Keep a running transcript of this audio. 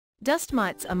Dust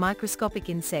mites are microscopic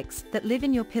insects that live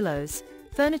in your pillows,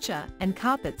 furniture, and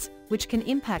carpets, which can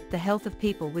impact the health of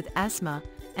people with asthma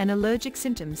and allergic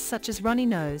symptoms such as runny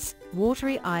nose,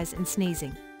 watery eyes, and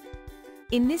sneezing.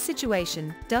 In this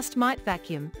situation, dust mite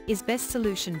vacuum is best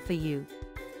solution for you.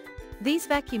 These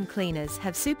vacuum cleaners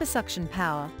have super suction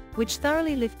power, which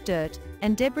thoroughly lift dirt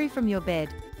and debris from your bed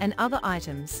and other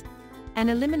items, and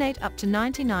eliminate up to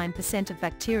 99% of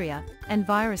bacteria and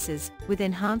viruses with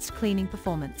enhanced cleaning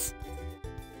performance.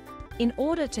 In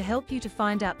order to help you to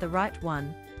find out the right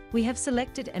one, we have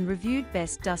selected and reviewed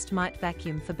best dust mite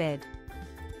vacuum for bed.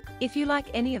 If you like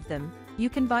any of them, you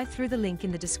can buy through the link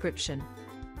in the description.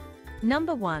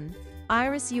 Number 1.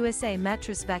 Iris USA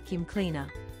Mattress Vacuum Cleaner.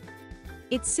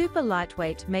 It's super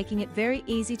lightweight, making it very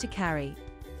easy to carry,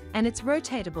 and it's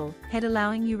rotatable head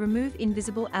allowing you remove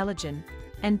invisible allergen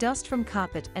and dust from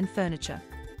carpet and furniture.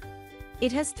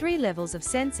 It has 3 levels of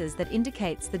sensors that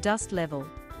indicates the dust level,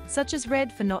 such as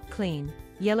red for not clean,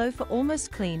 yellow for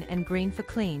almost clean, and green for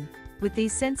clean. With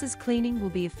these sensors, cleaning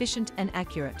will be efficient and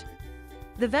accurate.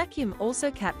 The vacuum also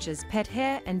captures pet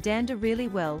hair and dander really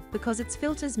well because its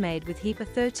filters made with HEPA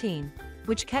 13,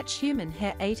 which catch human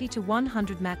hair 80 to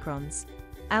 100 macrons,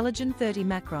 allergen 30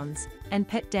 macrons, and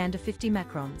pet dander 50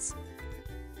 macrons.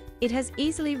 It has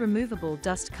easily removable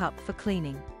dust cup for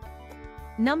cleaning.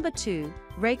 Number 2.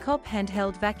 Raycop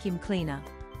Handheld Vacuum Cleaner.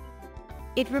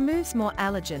 It removes more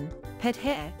allergen, pet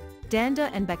hair, dander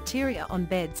and bacteria on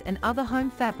beds and other home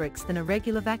fabrics than a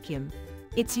regular vacuum.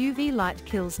 Its UV light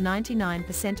kills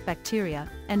 99% bacteria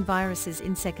and viruses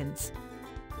in seconds.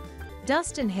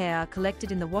 Dust and hair are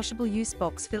collected in the washable use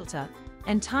box filter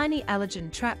and tiny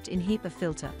allergen trapped in HEPA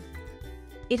filter.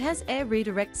 It has air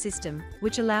redirect system,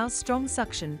 which allows strong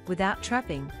suction without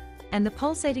trapping, and the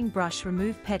pulsating brush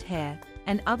remove pet hair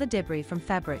and other debris from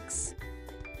fabrics.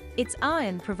 Its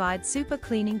iron provides super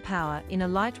cleaning power in a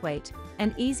lightweight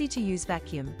and easy to use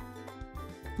vacuum.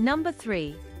 Number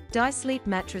 3. Sleep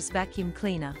Mattress Vacuum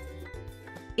Cleaner.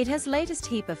 It has latest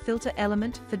HEPA filter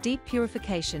element for deep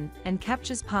purification and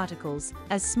captures particles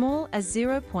as small as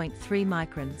 0.3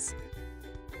 microns.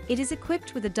 It is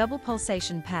equipped with a double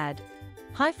pulsation pad,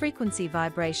 high-frequency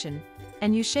vibration,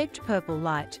 and U-shaped purple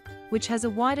light, which has a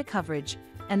wider coverage,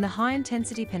 and the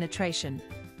high-intensity penetration,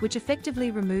 which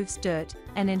effectively removes dirt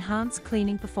and enhance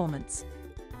cleaning performance.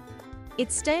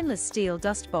 Its stainless steel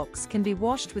dust box can be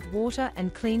washed with water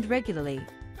and cleaned regularly.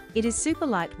 It is super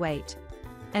lightweight,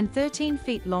 and 13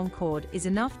 feet long cord is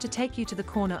enough to take you to the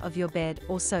corner of your bed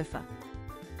or sofa.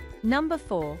 Number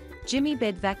 4. Jimmy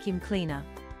Bed Vacuum Cleaner.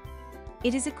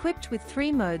 It is equipped with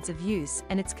 3 modes of use,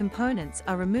 and its components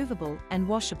are removable and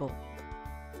washable.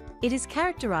 It is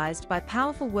characterized by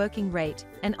powerful working rate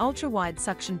and ultra-wide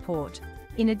suction port.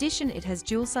 In addition, it has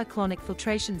dual cyclonic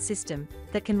filtration system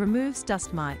that can remove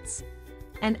dust mites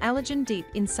and allergen deep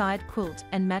inside quilt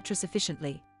and mattress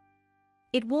efficiently.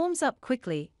 It warms up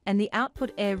quickly, and the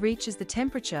output air reaches the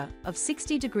temperature of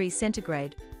 60 degrees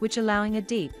centigrade, which allowing a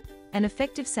deep and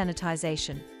effective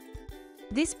sanitization.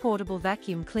 This portable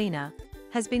vacuum cleaner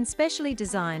has been specially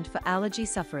designed for allergy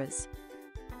sufferers.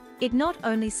 It not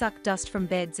only sucks dust from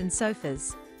beds and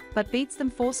sofas, but beats them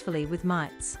forcefully with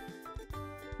mites.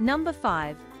 Number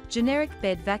 5. Generic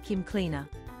Bed Vacuum Cleaner.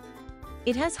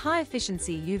 It has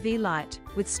high-efficiency UV light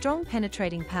with strong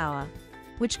penetrating power,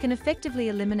 which can effectively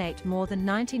eliminate more than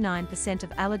 99% of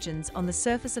allergens on the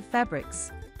surface of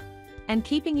fabrics, and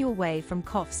keeping you away from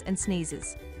coughs and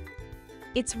sneezes.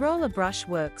 Its roller brush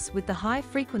works with the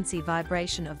high-frequency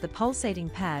vibration of the pulsating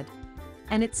pad,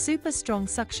 and its super strong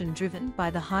suction driven by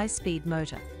the high-speed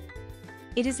motor.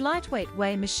 It is lightweight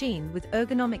weigh machine with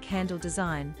ergonomic handle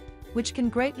design, which can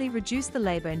greatly reduce the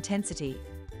labor intensity,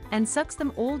 and sucks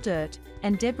them all dirt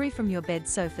and debris from your bed,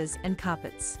 sofas, and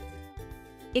carpets.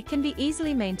 It can be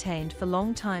easily maintained for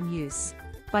long time use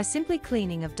by simply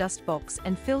cleaning of dust box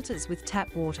and filters with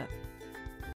tap water.